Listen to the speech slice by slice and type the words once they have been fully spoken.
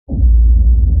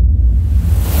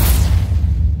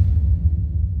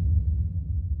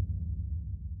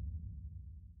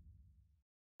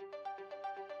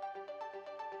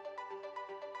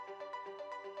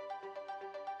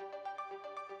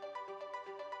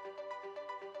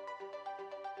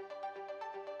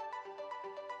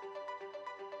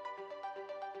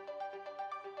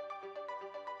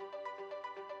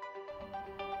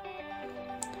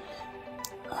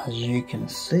as you can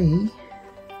see,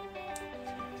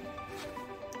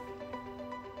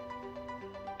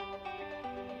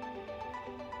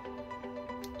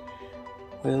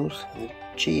 wheels for the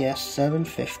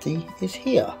GS750 is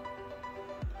here.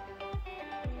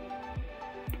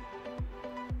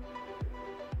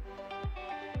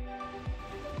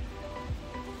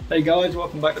 Hey guys,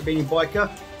 welcome back to Beanie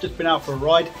Biker. Just been out for a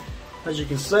ride. As you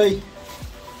can see,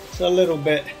 it's a little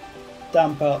bit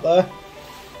damp out there.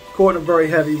 Caught in a very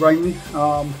heavy rain.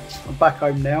 I'm back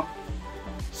home now.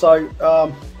 So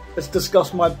let's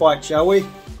discuss my bike, shall we?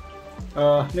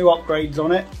 New upgrades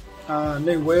on it.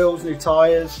 New wheels, new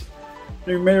tyres,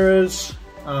 new mirrors,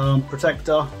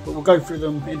 protector, but we'll go through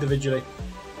them individually.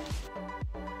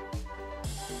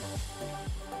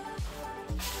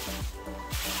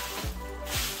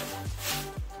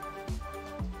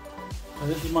 So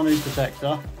this is my new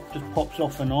protector, just pops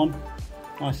off and on,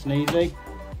 nice and easy,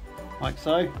 like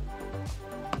so.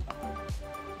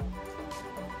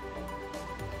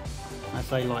 I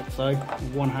say like so,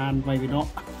 with one hand, maybe not.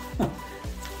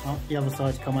 Oh, the other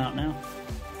side's come out now.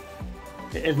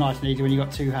 It is nice and easy when you've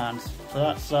got two hands. So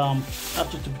that's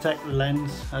just to protect the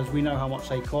lens, as we know how much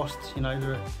they cost. You know,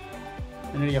 they're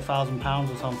nearly £1,000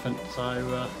 or something, so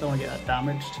don't want to get that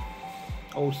damaged.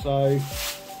 Also,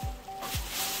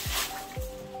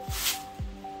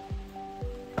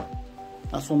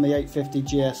 that's from the 850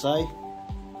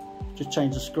 GSA. Just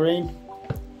changed the screen.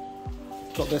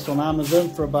 Got this on Amazon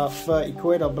for about 30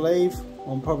 quid, I believe,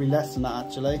 or probably less than that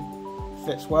actually.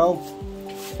 Fits well.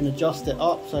 Can adjust it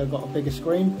up so I've got a bigger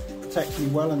screen. Protects me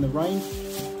well in the rain.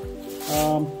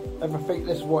 I think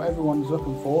this is what everyone's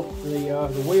looking for.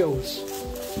 The wheels.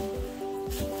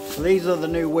 So these are the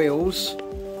new wheels.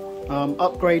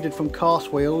 Upgraded from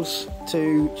cast wheels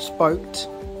to spoked.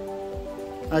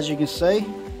 As you can see,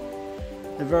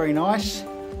 they're very nice.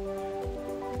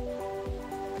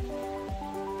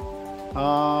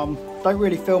 Don't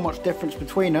really feel much difference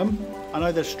between them. I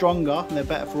know they're stronger and they're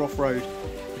better for off-road,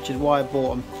 which is why I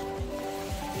bought them.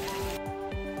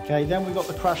 Okay, then we've got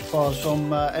the crash bars from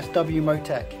SW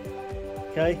Motech.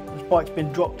 Okay, this bike's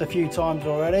been dropped a few times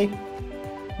already.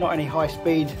 Not any high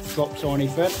speed drops or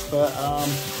anything, but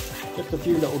just a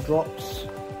few little drops.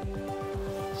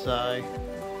 So,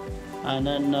 and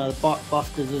then the bike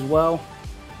busters as well.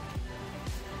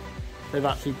 They've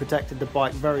actually protected the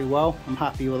bike very well. I'm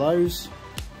happy with those.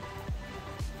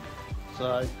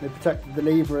 So they protected the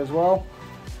lever as well.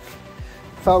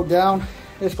 Fell down.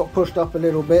 This got pushed up a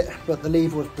little bit, but the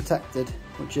lever was protected,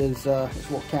 which is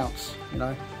what counts, you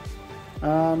know.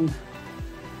 And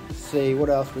let's see what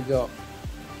else we got.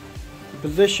 The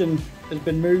position has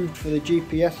been moved for the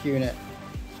GPS unit.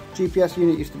 GPS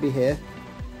unit used to be here.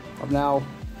 I've now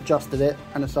adjusted it,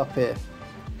 and it's up here.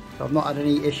 So I've not had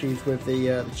any issues with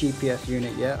the GPS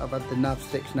unit yet. I've had the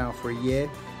Nav6 now for a year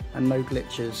and no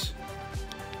glitches.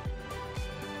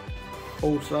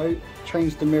 Also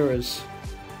changed the mirrors.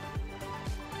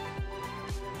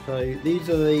 So these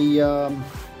are the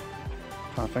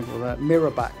trying to think of that, mirror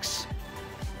backs.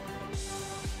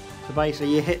 So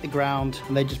basically you hit the ground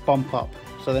and they just bump up,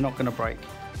 so they're not going to break.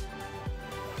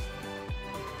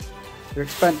 They're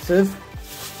expensive,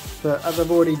 but as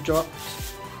I've already dropped,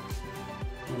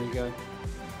 there you go.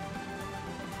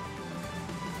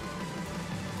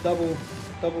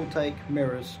 Double take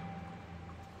mirrors.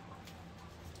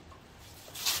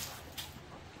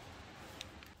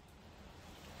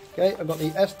 Okay, I've got the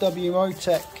SW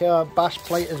Motech bash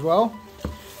plate as well.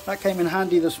 That came in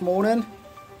handy this morning.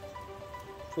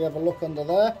 If we have a look under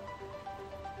there.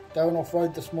 Going off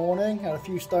road this morning, had a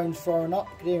few stones thrown up,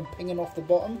 could hear them pinging off the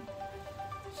bottom.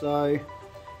 So,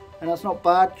 and that's not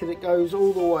bad because it goes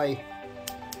all the way.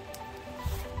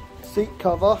 Seat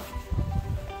cover,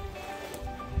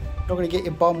 not going to get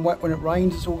your bum wet when it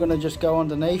rains, it's all going to just go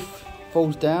underneath,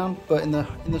 falls down, but in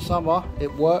the summer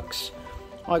it works.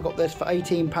 I got this for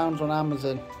 £18 on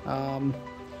Amazon.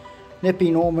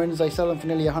 Nippy Normans, they sell them for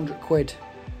nearly 100 quid,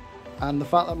 and the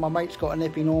fact that my mate's got a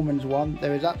Nippy Normans one,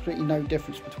 there is absolutely no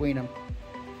difference between them.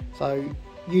 So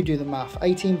you do the math,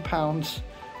 £18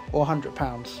 or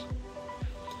 £100.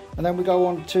 And then we go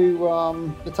on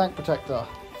to the tank protector.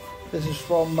 This is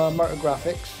from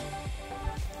Motographics.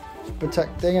 It's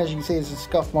protecting, as you can see, there's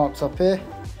scuff marks up here.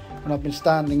 And I've been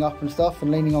standing up and stuff and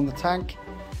leaning on the tank.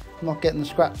 I'm not getting the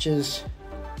scratches.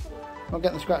 Not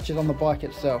getting the scratches on the bike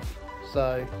itself.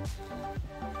 So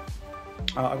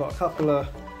I've got a couple of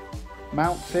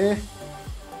mounts here.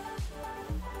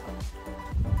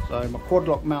 So my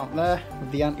Quadlock mount there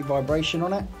with the anti-vibration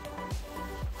on it.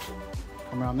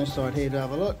 Come around this side here to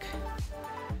have a look.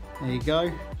 There you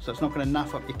go. So it's not going to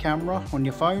naff up your camera on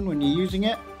your phone when you're using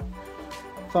it.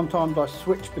 Sometimes I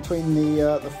switch between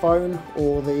the phone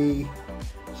or the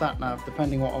sat nav,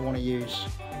 depending what I want to use.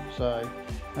 So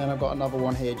then I've got another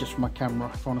one here just for my camera,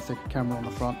 if I want to stick a camera on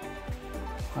the front.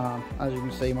 As you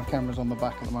can see, my camera's on the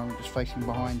back at the moment, just facing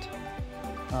behind.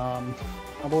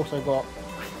 I've also got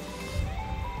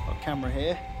a camera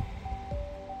here,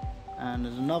 and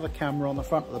there's another camera on the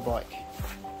front of the bike.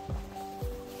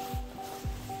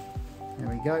 There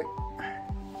we go.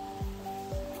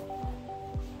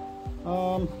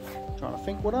 Trying to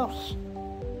think what else.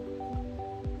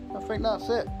 I think that's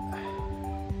it.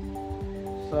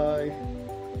 So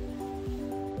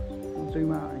I'll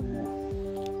zoom out anymore.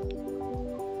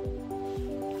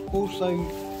 Also,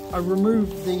 I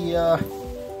removed the,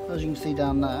 as you can see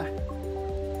down there,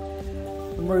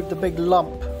 removed the big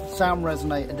lump sound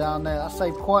resonator down there. That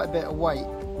saved quite a bit of weight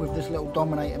with this little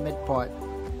Dominator mid-pipe.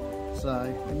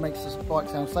 So it makes this bike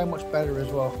sound so much better as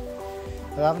well.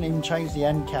 I haven't even changed the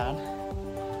end can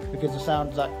because the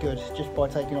sound's that good just by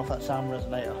taking off that sound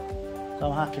resonator.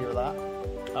 So I'm happy with that.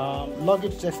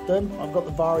 Luggage system, I've got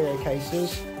the Vario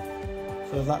cases.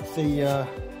 So that's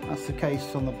the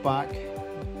case on the back.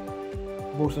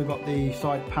 I've also got the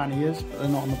side panniers, but they're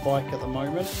not on the bike at the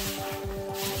moment.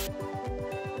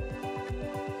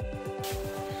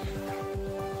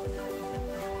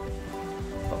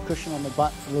 Got a cushion on the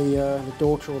back for the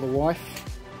daughter or the wife.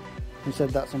 He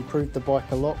said that's improved the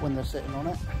bike a lot when they're sitting on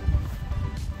it.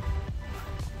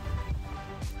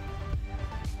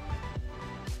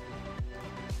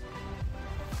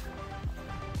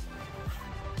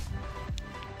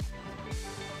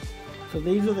 So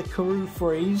these are the Karoo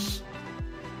Frees.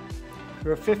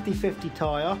 They're a 50/50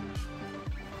 tyre.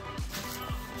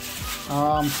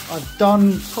 I've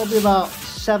done probably about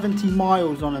 70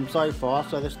 miles on them so far,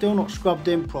 so they're still not scrubbed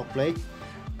in properly.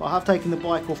 But I have taken the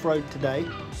bike off-road today.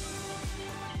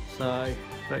 So,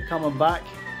 but coming back,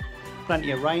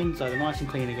 plenty of rain, so they're nice and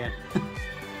clean again.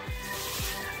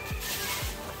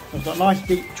 I've got nice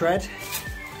deep tread.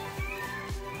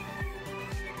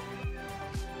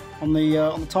 On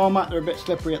the tarmac they're a bit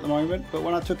slippery at the moment, but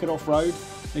when I took it off-road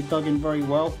they dug in very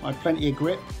well. I had plenty of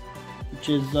grip, which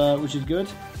is good.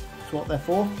 That's what they're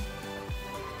for.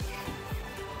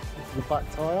 This is the back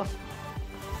tyre.